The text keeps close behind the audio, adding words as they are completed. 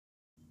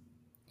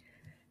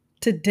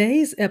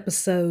Today's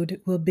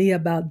episode will be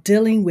about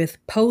dealing with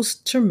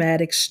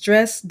post-traumatic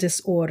stress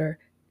disorder,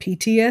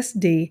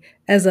 PTSD,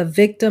 as a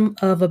victim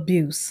of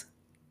abuse.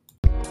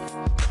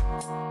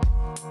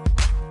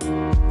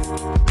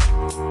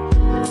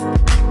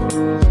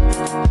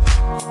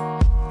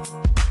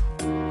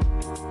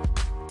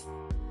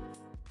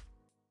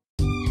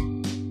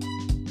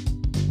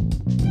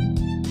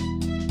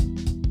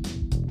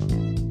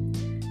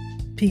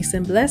 Peace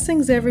and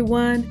blessings,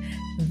 everyone.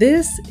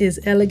 This is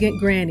Elegant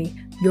Granny,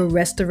 your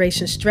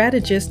restoration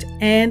strategist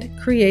and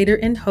creator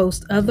and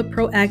host of the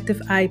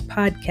Proactive Eye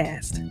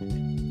podcast.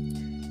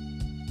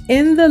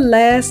 In the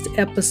last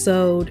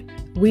episode,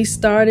 we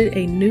started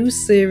a new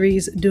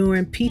series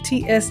during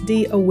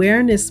PTSD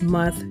Awareness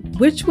Month,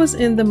 which was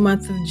in the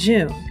month of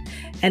June.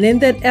 And in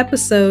that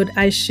episode,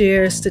 I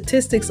share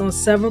statistics on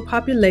several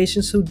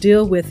populations who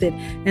deal with it,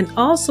 and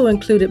also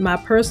included my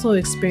personal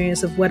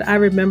experience of what I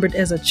remembered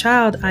as a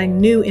child I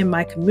knew in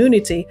my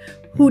community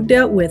who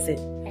dealt with it.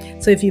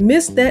 So if you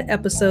missed that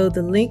episode,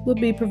 the link will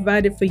be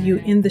provided for you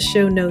in the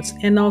show notes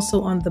and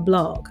also on the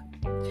blog.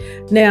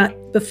 Now,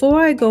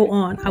 before I go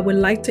on, I would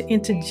like to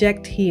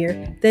interject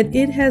here that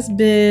it has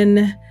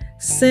been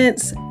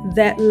since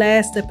that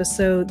last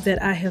episode that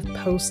I have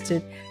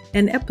posted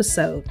an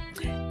episode.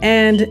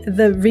 And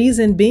the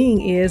reason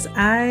being is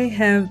I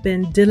have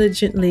been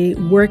diligently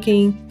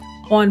working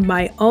on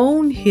my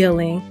own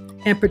healing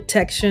and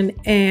protection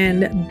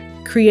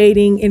and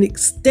creating and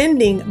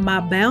extending my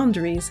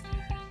boundaries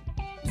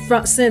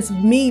since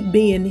me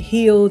being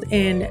healed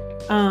and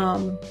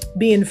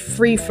being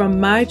free from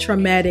my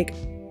traumatic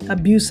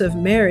abusive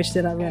marriage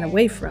that I ran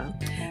away from.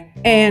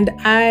 And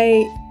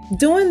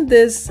doing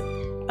this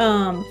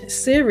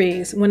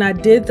series, when I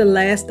did the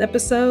last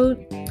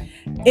episode,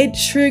 it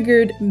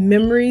triggered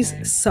memories,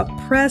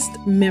 suppressed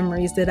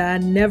memories that I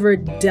never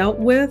dealt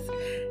with.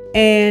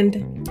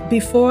 And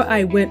before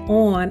I went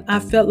on, I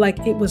felt like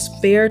it was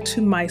fair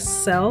to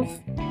myself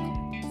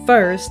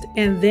first,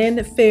 and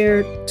then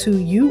fair to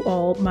you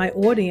all, my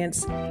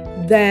audience,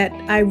 that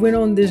I went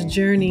on this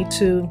journey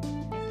to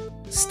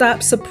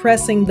stop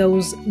suppressing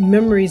those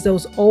memories,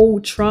 those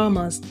old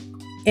traumas,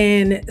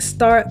 and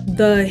start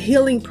the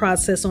healing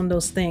process on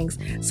those things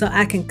so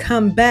I can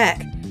come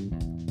back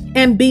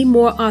and be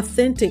more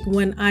authentic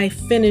when I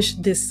finish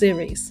this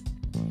series.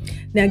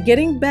 Now,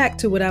 getting back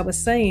to what I was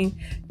saying,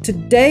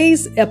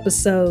 today's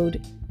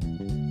episode,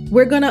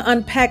 we're going to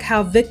unpack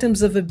how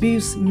victims of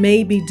abuse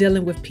may be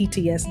dealing with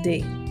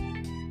PTSD.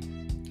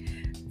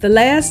 The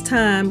last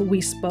time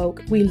we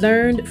spoke, we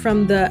learned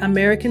from the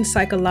American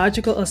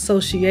Psychological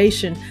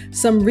Association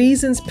some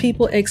reasons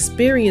people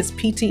experience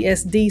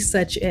PTSD,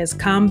 such as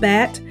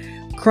combat,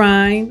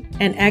 crime,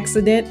 an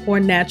accident, or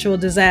natural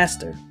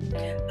disaster.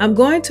 I'm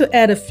going to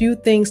add a few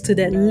things to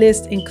that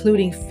list,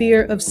 including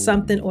fear of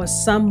something or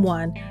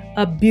someone,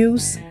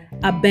 abuse,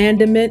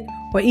 abandonment,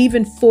 or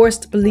even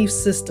forced belief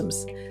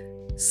systems.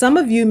 Some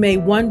of you may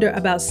wonder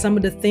about some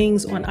of the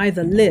things on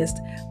either list,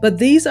 but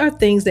these are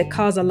things that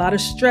cause a lot of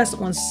stress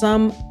on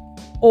some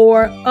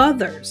or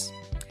others.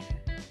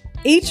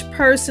 Each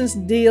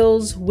person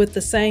deals with the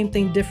same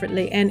thing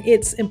differently, and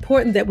it's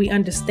important that we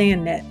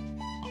understand that.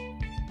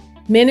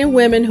 Men and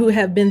women who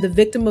have been the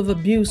victim of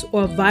abuse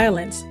or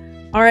violence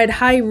are at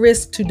high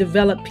risk to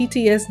develop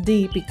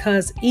PTSD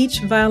because each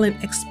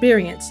violent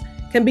experience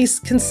can be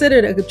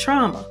considered a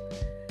trauma.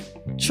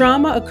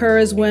 Trauma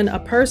occurs when a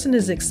person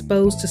is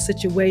exposed to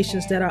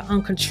situations that are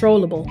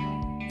uncontrollable,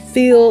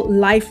 feel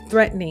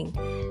life-threatening,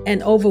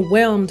 and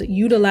overwhelmed,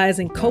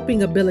 utilizing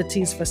coping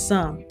abilities for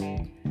some.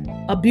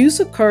 Abuse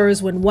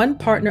occurs when one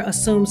partner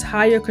assumes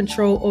higher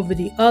control over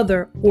the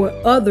other or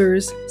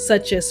others,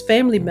 such as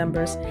family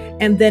members,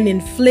 and then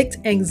inflict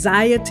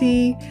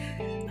anxiety,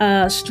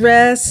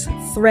 stress,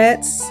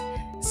 threats,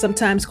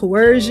 sometimes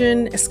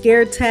coercion,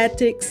 scare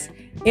tactics,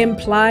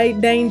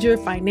 implied danger,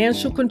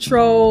 financial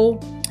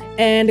control,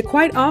 and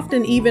quite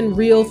often even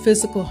real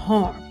physical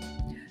harm.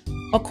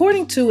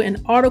 According to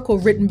an article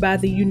written by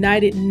the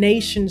United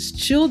Nations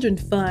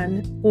Children's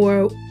Fund,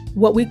 or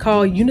what we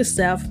call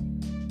UNICEF,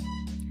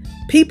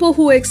 people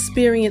who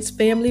experience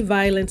family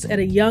violence at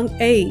a young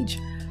age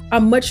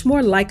are much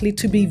more likely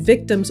to be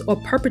victims or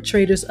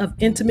perpetrators of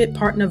intimate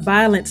partner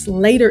violence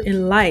later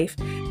in life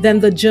than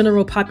the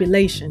general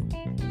population.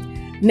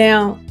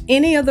 Now,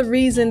 any of the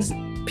reasons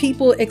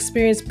people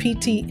experience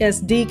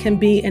PTSD can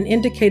be an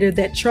indicator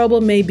that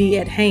trouble may be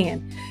at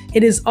hand.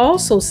 It is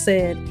also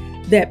said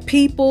that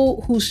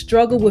people who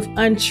struggle with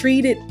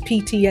untreated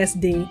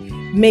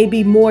PTSD may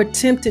be more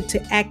tempted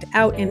to act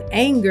out in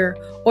anger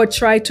or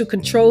try to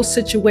control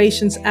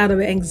situations out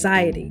of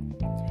anxiety.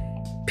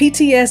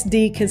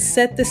 PTSD can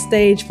set the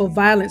stage for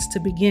violence to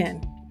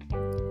begin.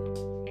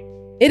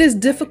 It is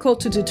difficult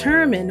to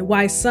determine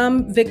why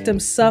some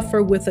victims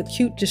suffer with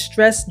acute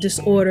distress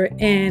disorder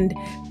and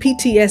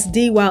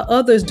PTSD while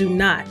others do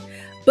not,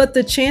 but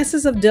the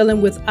chances of dealing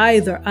with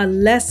either are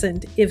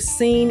lessened if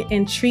seen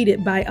and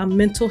treated by a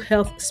mental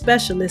health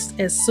specialist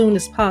as soon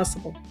as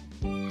possible.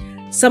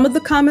 Some of the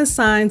common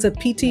signs of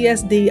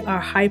PTSD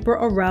are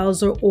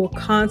hyperarousal or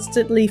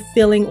constantly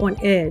feeling on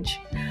edge,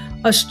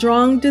 a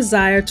strong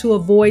desire to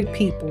avoid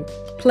people,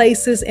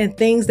 places, and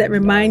things that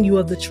remind you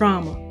of the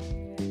trauma.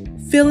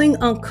 Feeling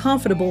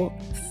uncomfortable,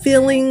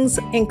 feelings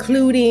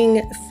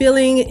including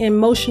feeling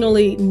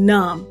emotionally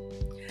numb,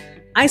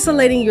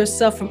 isolating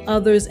yourself from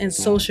others and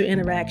social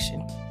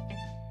interaction.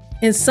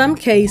 In some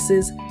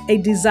cases, a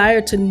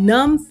desire to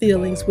numb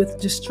feelings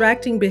with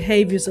distracting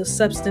behaviors of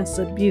substance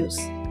abuse.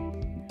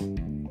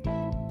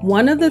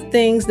 One of the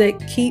things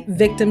that keep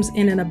victims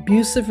in an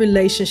abusive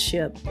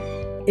relationship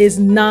is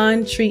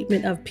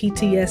non-treatment of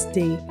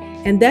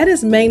PTSD, and that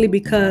is mainly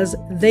because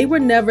they were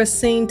never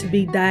seen to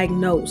be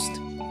diagnosed.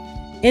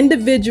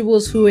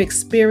 Individuals who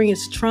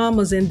experienced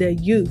traumas in their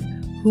youth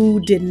who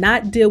did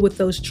not deal with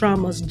those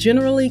traumas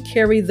generally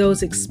carry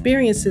those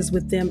experiences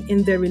with them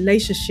in their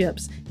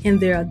relationships in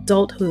their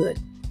adulthood.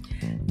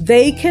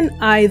 They can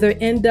either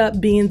end up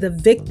being the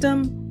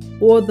victim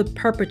or the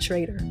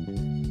perpetrator.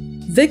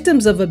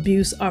 Victims of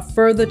abuse are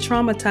further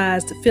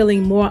traumatized,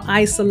 feeling more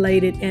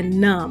isolated and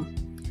numb.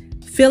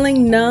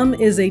 Feeling numb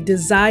is a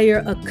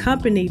desire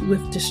accompanied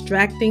with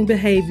distracting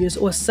behaviors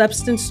or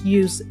substance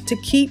use to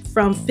keep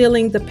from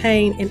feeling the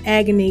pain and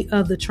agony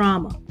of the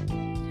trauma.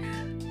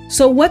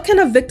 So, what can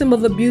a victim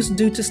of abuse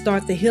do to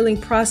start the healing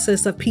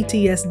process of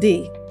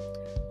PTSD?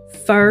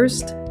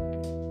 First,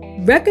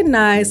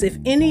 recognize if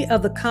any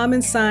of the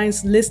common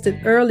signs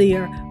listed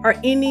earlier are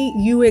any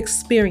you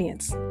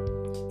experience.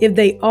 If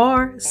they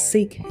are,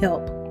 seek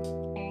help.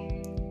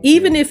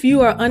 Even if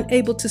you are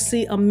unable to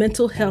see a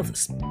mental health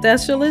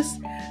specialist,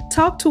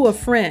 talk to a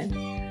friend.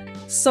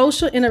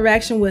 Social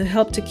interaction will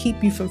help to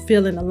keep you from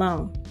feeling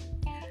alone.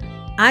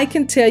 I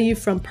can tell you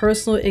from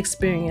personal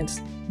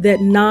experience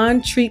that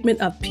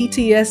non-treatment of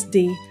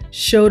PTSD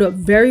showed up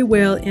very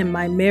well in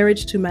my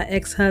marriage to my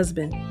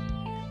ex-husband.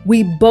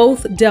 We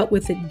both dealt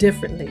with it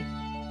differently.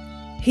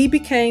 He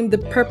became the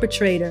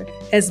perpetrator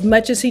as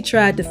much as he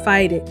tried to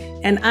fight it,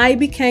 and I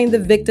became the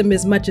victim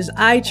as much as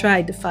I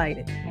tried to fight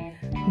it.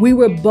 We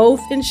were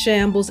both in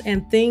shambles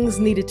and things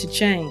needed to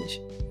change.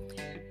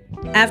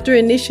 After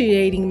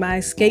initiating my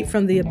escape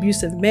from the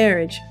abusive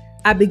marriage,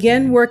 I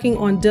began working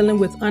on dealing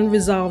with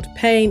unresolved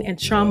pain and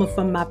trauma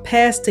from my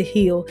past to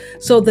heal,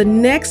 so the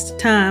next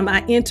time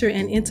I enter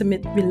an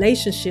intimate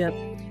relationship,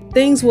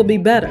 things will be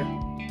better.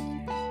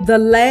 The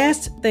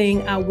last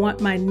thing I want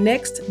my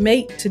next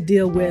mate to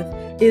deal with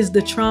is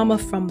the trauma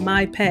from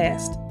my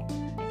past.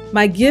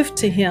 My gift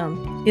to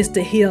him is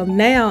to heal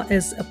now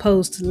as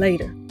opposed to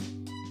later.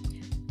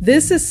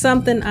 This is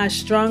something I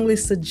strongly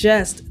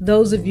suggest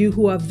those of you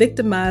who are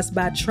victimized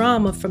by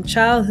trauma from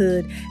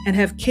childhood and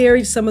have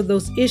carried some of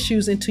those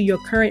issues into your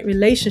current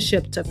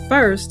relationship to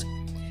first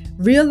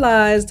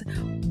realize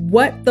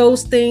what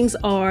those things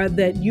are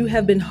that you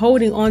have been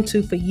holding on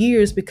to for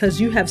years because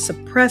you have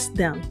suppressed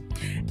them.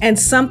 And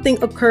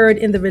something occurred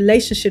in the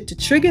relationship to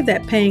trigger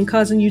that pain,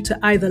 causing you to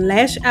either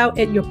lash out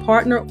at your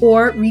partner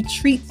or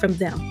retreat from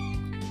them.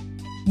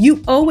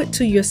 You owe it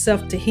to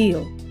yourself to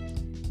heal.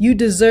 You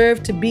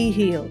deserve to be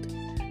healed.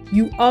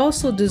 You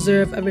also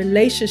deserve a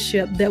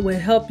relationship that will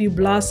help you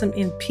blossom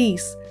in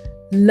peace,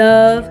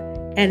 love,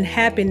 and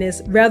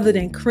happiness rather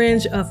than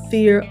cringe of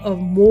fear of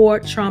more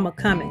trauma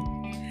coming.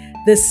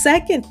 The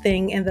second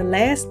thing and the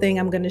last thing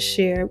I'm going to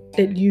share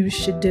that you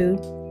should do,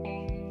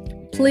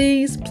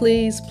 please,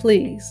 please,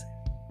 please,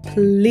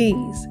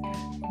 please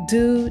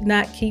do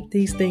not keep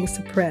these things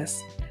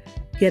suppressed.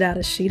 Get out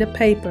a sheet of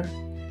paper.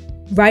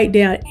 Write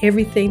down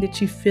everything that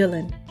you're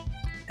feeling.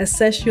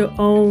 Assess your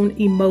own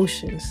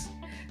emotions.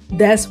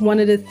 That's one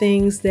of the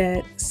things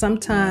that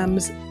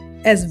sometimes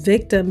as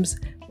victims,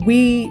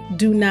 we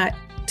do not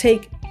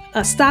take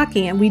a stock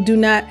in. We do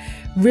not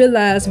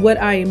realize what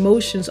our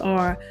emotions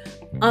are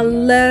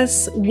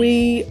unless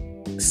we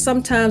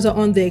sometimes are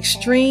on the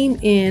extreme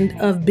end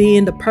of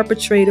being the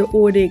perpetrator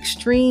or the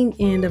extreme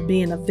end of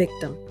being a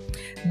victim.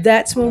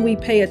 That's when we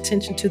pay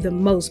attention to the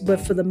most. But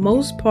for the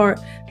most part,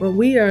 when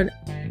we are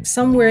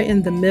somewhere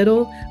in the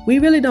middle, we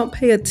really don't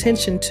pay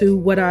attention to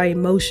what our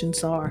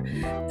emotions are.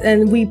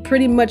 And we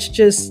pretty much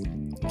just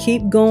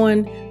keep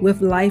going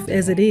with life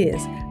as it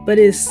is. But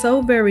it's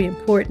so very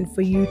important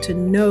for you to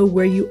know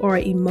where you are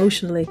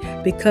emotionally,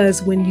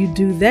 because when you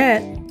do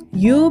that,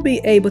 you'll be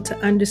able to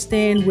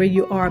understand where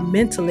you are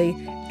mentally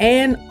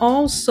and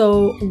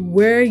also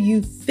where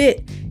you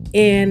fit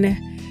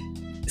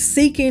in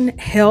seeking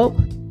help,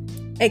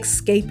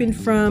 escaping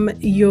from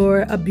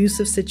your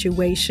abusive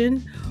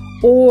situation,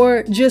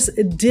 or just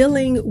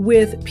dealing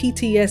with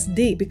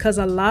PTSD. Because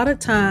a lot of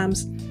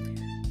times,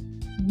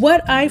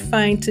 what I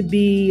find to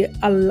be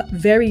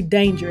very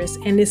dangerous,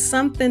 and it's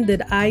something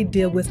that I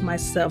deal with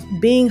myself,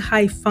 being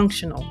high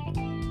functional.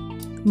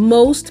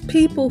 Most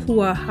people who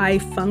are high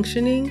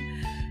functioning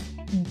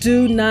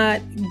do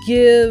not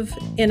give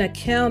an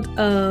account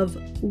of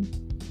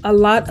a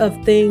lot of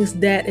things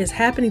that is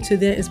happening to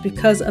them is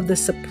because of the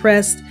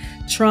suppressed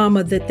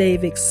trauma that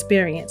they've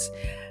experienced.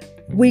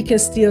 We can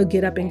still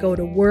get up and go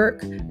to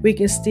work. We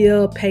can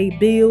still pay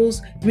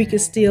bills. We can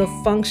still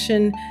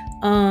function,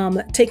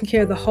 taking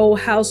care of the whole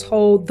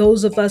household.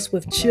 Those of us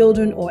with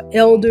children or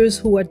elders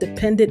who are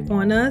dependent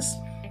on us,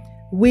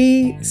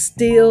 we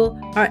still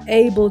are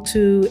able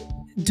to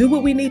do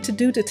what we need to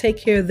do to take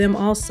care of them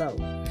also.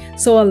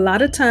 So a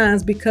lot of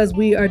times, because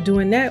we are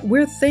doing that,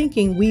 we're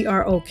thinking we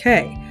are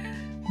okay.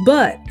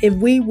 But if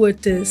we were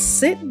to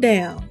sit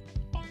down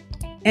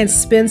and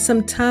spend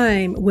some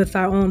time with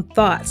our own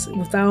thoughts,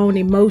 with our own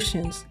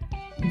emotions,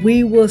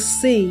 we will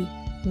see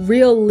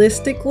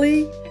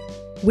realistically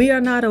we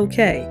are not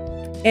okay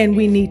and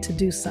we need to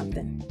do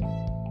something.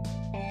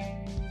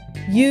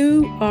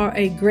 You are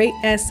a great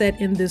asset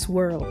in this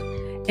world,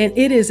 and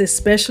it is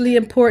especially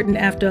important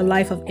after a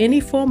life of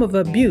any form of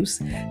abuse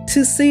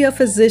to see a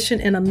physician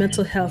and a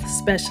mental health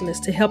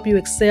specialist to help you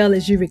excel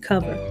as you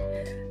recover.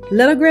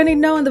 Let a granny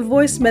know in the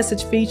voice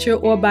message feature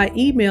or by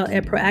email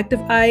at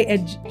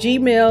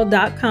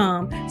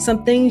proactiveeye@gmail.com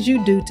some things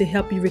you do to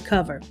help you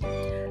recover.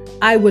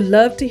 I would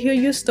love to hear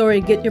your story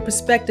and get your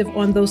perspective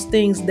on those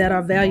things that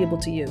are valuable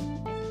to you.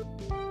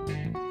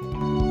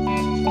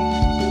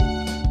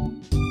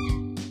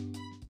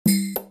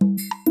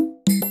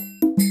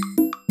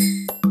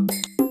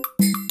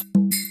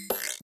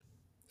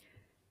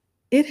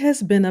 It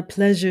has been a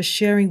pleasure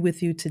sharing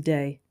with you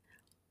today.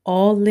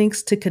 All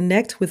links to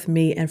connect with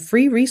me and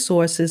free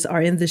resources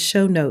are in the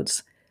show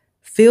notes.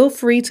 Feel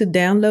free to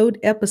download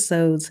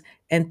episodes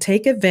and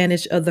take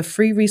advantage of the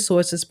free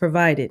resources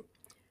provided.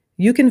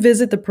 You can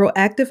visit the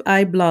Proactive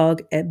Eye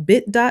blog at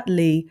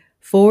bit.ly/PE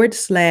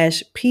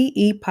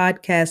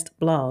podcast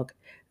blog.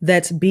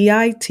 That's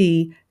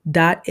bit.ly/PE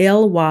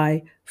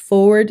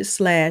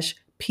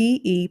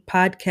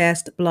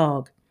podcast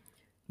blog.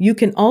 You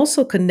can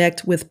also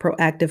connect with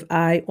Proactive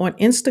Eye on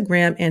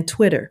Instagram and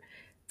Twitter.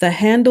 The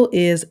handle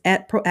is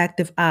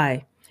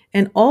 @ProactiveEye.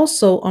 And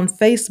also on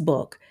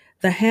Facebook,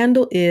 the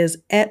handle is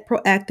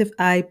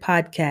 @ProactiveEye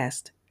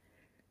Podcast.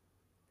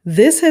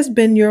 This has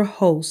been your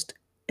host,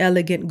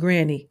 Elegant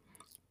Granny.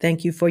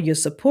 Thank you for your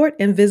support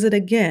and visit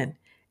again.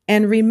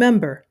 And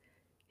remember,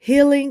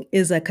 healing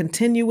is a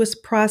continuous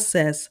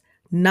process,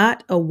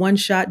 not a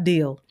one-shot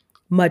deal.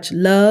 Much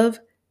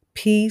love,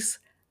 peace,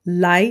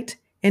 light,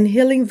 and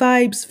healing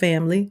vibes,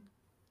 family.